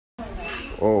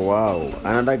Oh wow,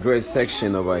 another great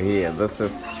section over here. This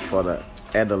is for the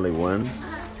elderly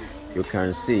ones. You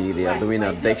can see they are doing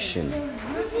addiction.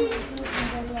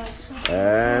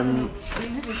 And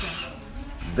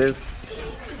this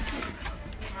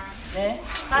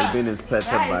is being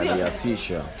inspected by their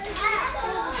teacher.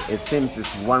 It seems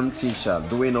it's one teacher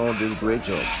doing all this great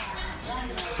job.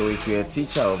 So if you're a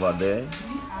teacher over there,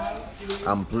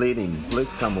 I'm pleading,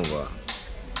 please come over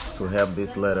to help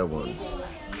these little ones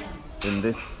in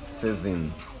this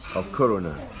season of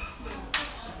Corona,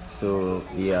 so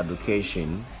the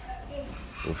education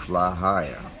will fly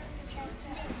higher.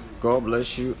 God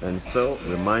bless you, and still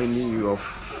reminding you of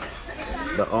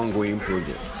the ongoing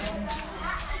projects,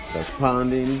 the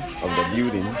expanding of the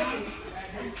building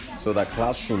so that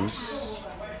classrooms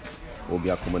will be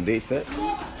accommodated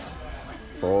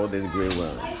for all these great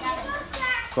ones.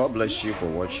 God bless you for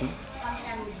watching.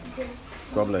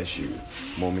 God bless you,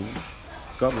 Mommy.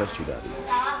 God bless you, Daddy,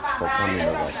 for coming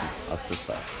over to assist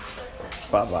us.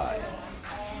 Bye-bye.